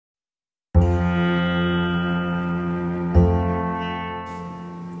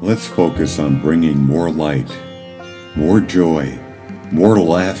Let's focus on bringing more light, more joy, more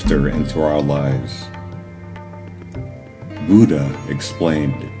laughter into our lives. Buddha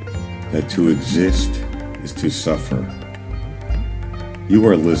explained that to exist is to suffer. You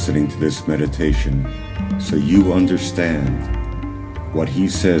are listening to this meditation so you understand what he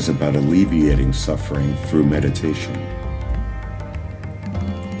says about alleviating suffering through meditation.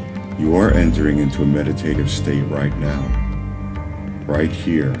 You are entering into a meditative state right now, right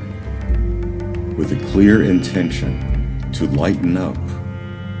here, with a clear intention to lighten up,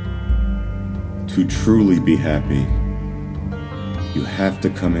 to truly be happy. You have to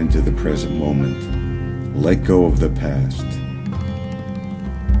come into the present moment, let go of the past.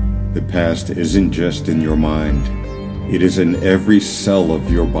 The past isn't just in your mind, it is in every cell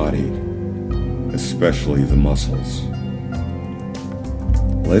of your body, especially the muscles.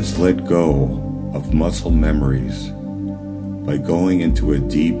 Let's let go of muscle memories by going into a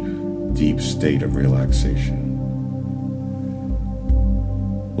deep, deep state of relaxation.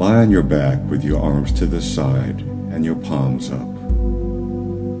 Lie on your back with your arms to the side and your palms up.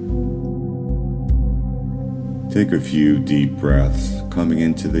 Take a few deep breaths coming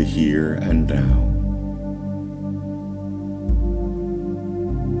into the here and now.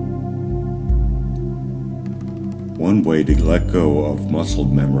 One way to let go of muscle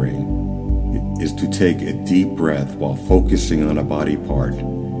memory is to take a deep breath while focusing on a body part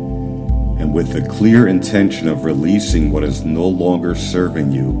and with the clear intention of releasing what is no longer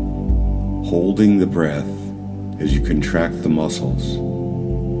serving you, holding the breath as you contract the muscles.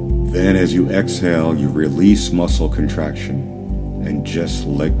 Then as you exhale, you release muscle contraction and just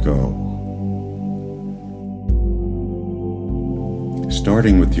let go.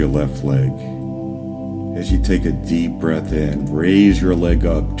 Starting with your left leg, as you take a deep breath in, raise your leg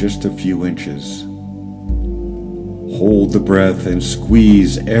up just a few inches. Hold the breath and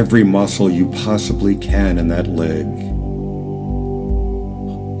squeeze every muscle you possibly can in that leg.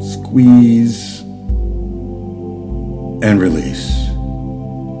 Squeeze and release.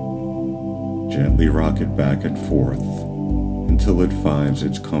 Gently rock it back and forth until it finds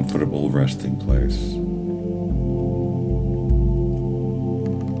its comfortable resting place.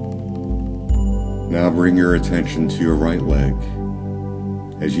 Now bring your attention to your right leg.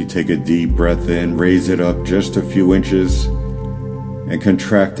 As you take a deep breath in, raise it up just a few inches and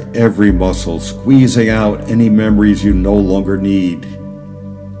contract every muscle, squeezing out any memories you no longer need.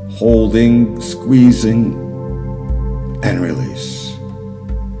 Holding, squeezing, and release.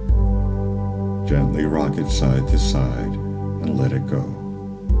 Gently rock it side to side and let it go.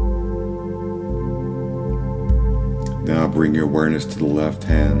 Now bring your awareness to the left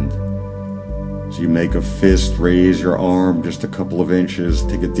hand. As you make a fist, raise your arm just a couple of inches.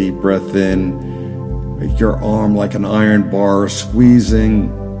 Take a deep breath in. Make your arm like an iron bar,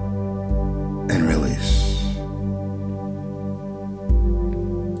 squeezing and release.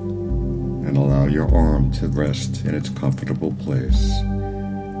 And allow your arm to rest in its comfortable place.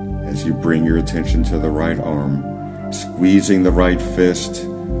 As you bring your attention to the right arm, squeezing the right fist,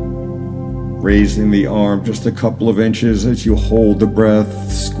 raising the arm just a couple of inches as you hold the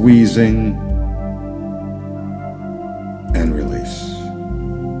breath, squeezing and release.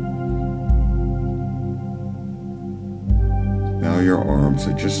 Now your arms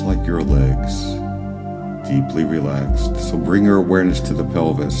are just like your legs, deeply relaxed. So bring your awareness to the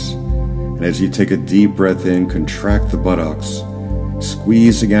pelvis. And as you take a deep breath in, contract the buttocks,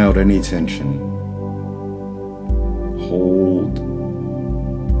 squeezing out any tension. Hold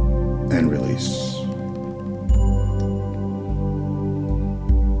and release.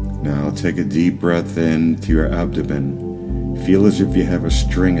 Now take a deep breath in to your abdomen. Feel as if you have a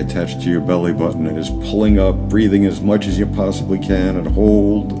string attached to your belly button and is pulling up, breathing as much as you possibly can, and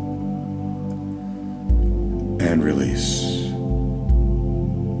hold and release.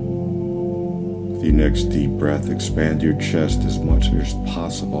 With your next deep breath, expand your chest as much as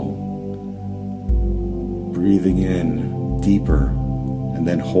possible. Breathing in deeper and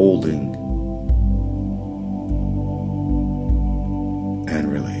then holding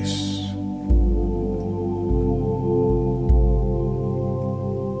and release.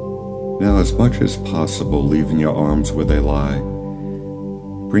 Now, as much as possible, leaving your arms where they lie.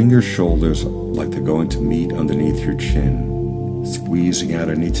 Bring your shoulders like they're going to meet underneath your chin, squeezing out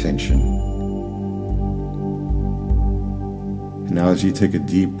any tension. And now as you take a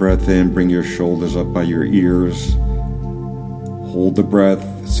deep breath in, bring your shoulders up by your ears. Hold the breath,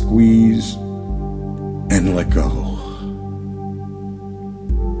 squeeze, and let go.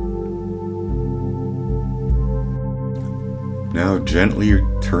 Now gently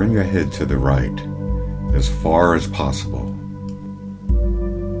turn your head to the right as far as possible.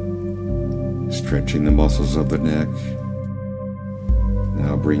 stretching the muscles of the neck.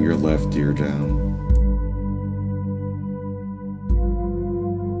 Now bring your left ear down.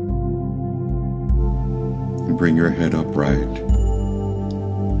 And bring your head upright.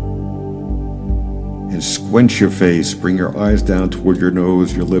 And squinch your face. Bring your eyes down toward your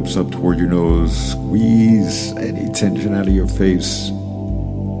nose, your lips up toward your nose. Squeeze any tension out of your face.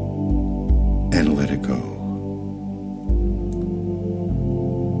 And let it go.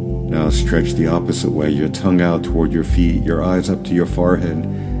 Now stretch the opposite way, your tongue out toward your feet, your eyes up to your forehead,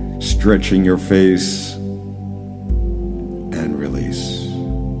 stretching your face, and release.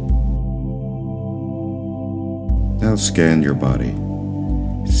 Now scan your body.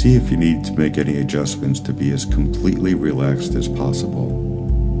 See if you need to make any adjustments to be as completely relaxed as possible.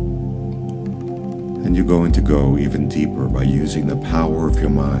 And you're going to go even deeper by using the power of your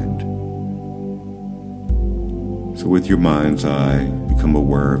mind. So with your mind's eye, become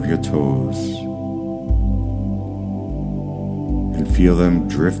aware of your toes and feel them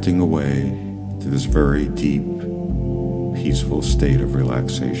drifting away to this very deep, peaceful state of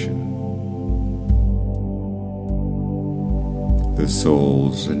relaxation. The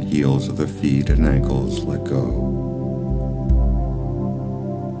soles and heels of the feet and ankles let go.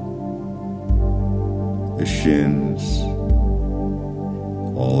 The shins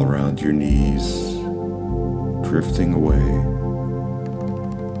all around your knees, drifting away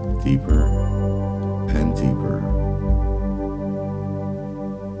deeper and deeper.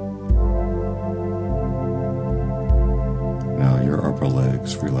 Now your upper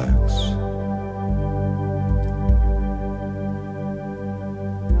legs relax.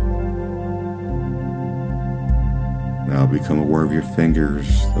 Now become aware of your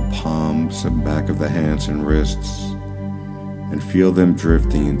fingers, the palms and back of the hands and wrists, and feel them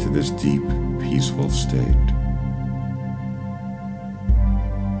drifting into this deep, peaceful state.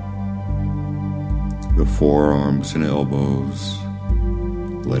 The forearms and elbows,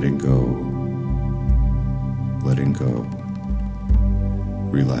 letting go,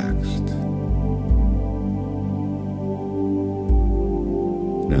 relaxed.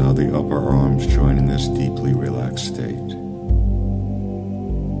 Now the upper arms join in this deeply relaxed state.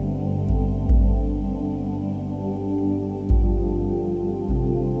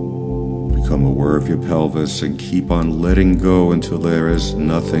 Become aware of your pelvis and keep on letting go until there is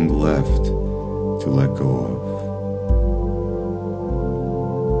nothing left to let go of.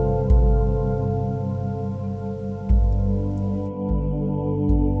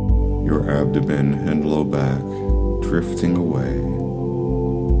 Your abdomen and low back drifting away.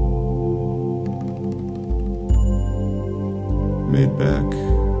 Mid-back,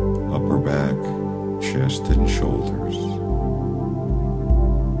 upper back, chest and shoulders.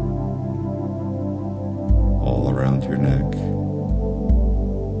 All around your neck.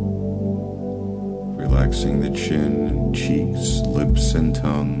 Relaxing the chin and cheeks, lips and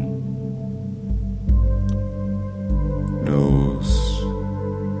tongue. Nose,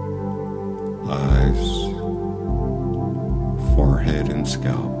 eyes, forehead and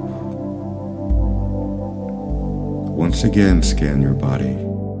scalp. Once again, scan your body.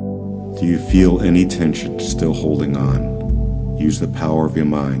 Do you feel any tension still holding on? Use the power of your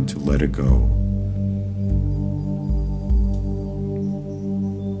mind to let it go.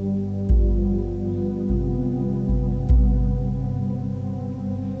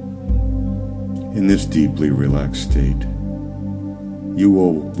 In this deeply relaxed state, you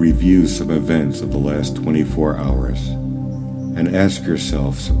will review some events of the last 24 hours and ask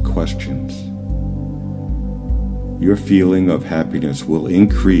yourself some questions. Your feeling of happiness will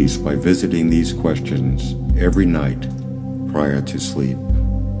increase by visiting these questions every night prior to sleep.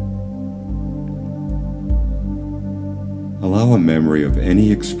 Allow a memory of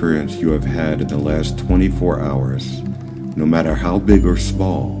any experience you have had in the last 24 hours, no matter how big or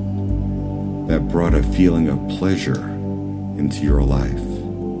small, that brought a feeling of pleasure into your life.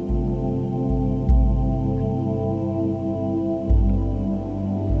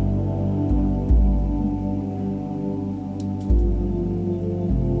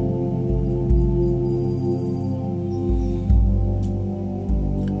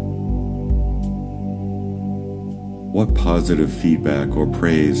 What positive feedback or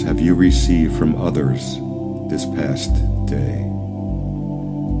praise have you received from others this past day?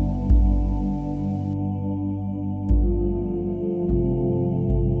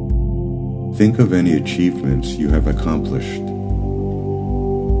 Think of any achievements you have accomplished.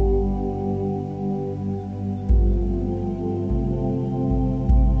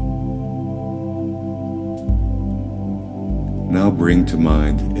 Now bring to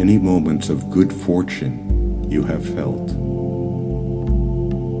mind any moments of good fortune you have felt.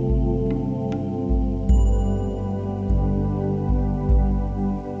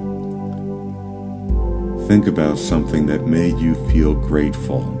 think about something that made you feel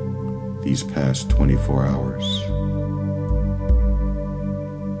grateful these past 24 hours.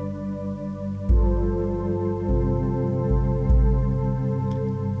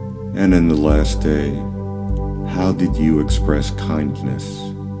 And in the last day, how did you express kindness?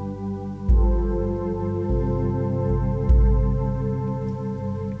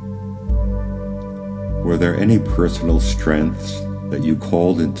 Were there any personal strengths that you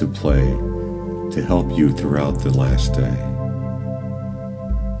called into play to help you throughout the last day?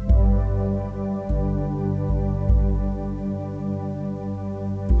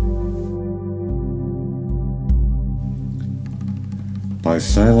 By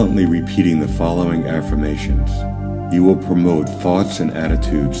silently repeating the following affirmations, you will promote thoughts and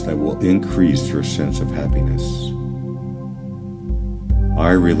attitudes that will increase your sense of happiness.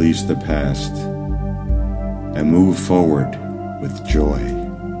 I release the past and move forward with joy.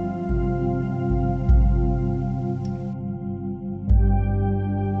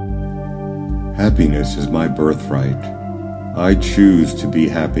 Happiness is my birthright. I choose to be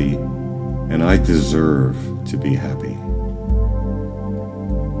happy, and I deserve to be happy.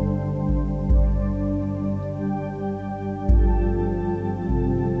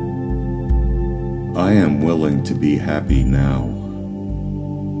 I am willing to be happy now.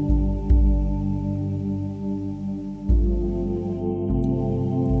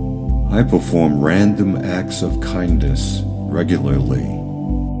 I perform random acts of kindness regularly.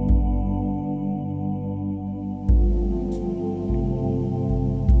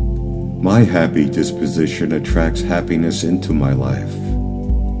 My happy disposition attracts happiness into my life.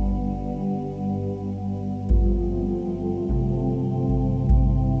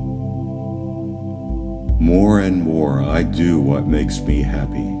 More and more, I do what makes me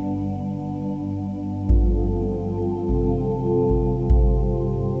happy.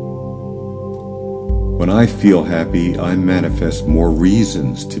 When I feel happy, I manifest more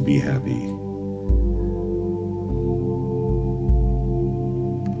reasons to be happy.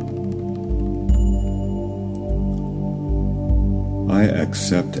 I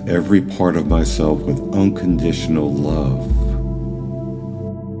accept every part of myself with unconditional love.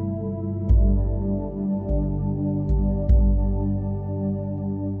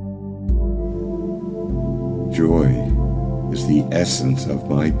 Joy is the essence of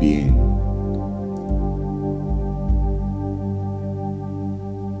my being.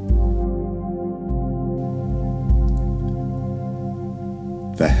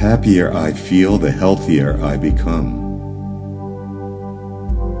 The happier I feel, the healthier I become.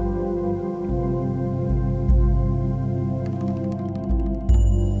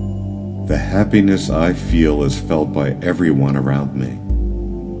 The happiness I feel is felt by everyone around me.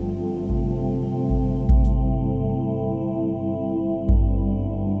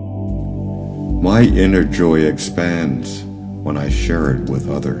 My inner joy expands when I share it with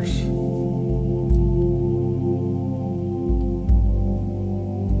others.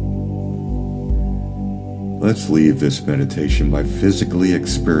 Let's leave this meditation by physically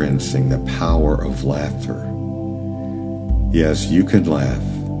experiencing the power of laughter. Yes, you can laugh,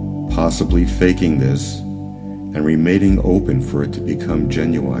 possibly faking this and remaining open for it to become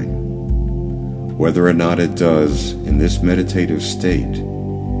genuine. Whether or not it does, in this meditative state,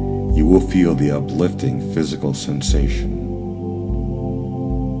 you will feel the uplifting physical sensation.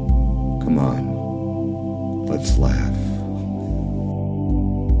 Come on, let's laugh.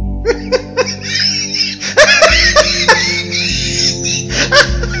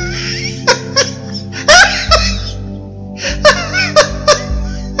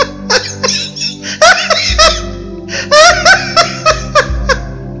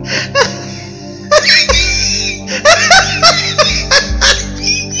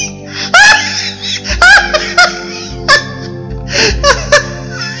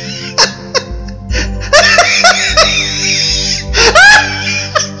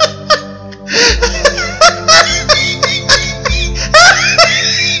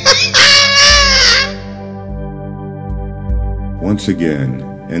 Once again,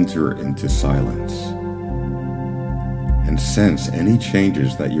 enter into silence and sense any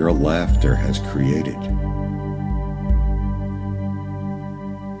changes that your laughter has created.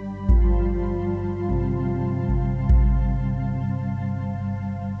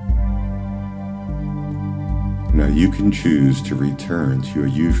 Now you can choose to return to your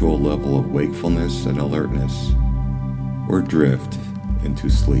usual level of wakefulness and alertness, or drift into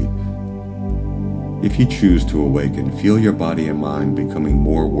sleep. If you choose to awaken, feel your body and mind becoming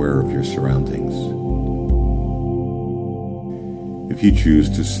more aware of your surroundings. If you choose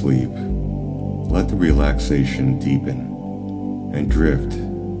to sleep, let the relaxation deepen and drift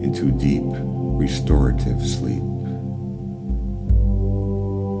into deep restorative sleep.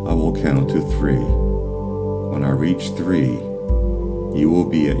 I will count to 3. When I reach 3, you will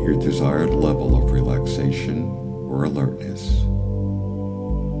be at your desired level of relaxation or alertness.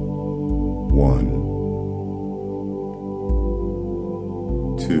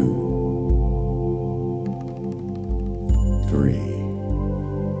 1, 2, 3.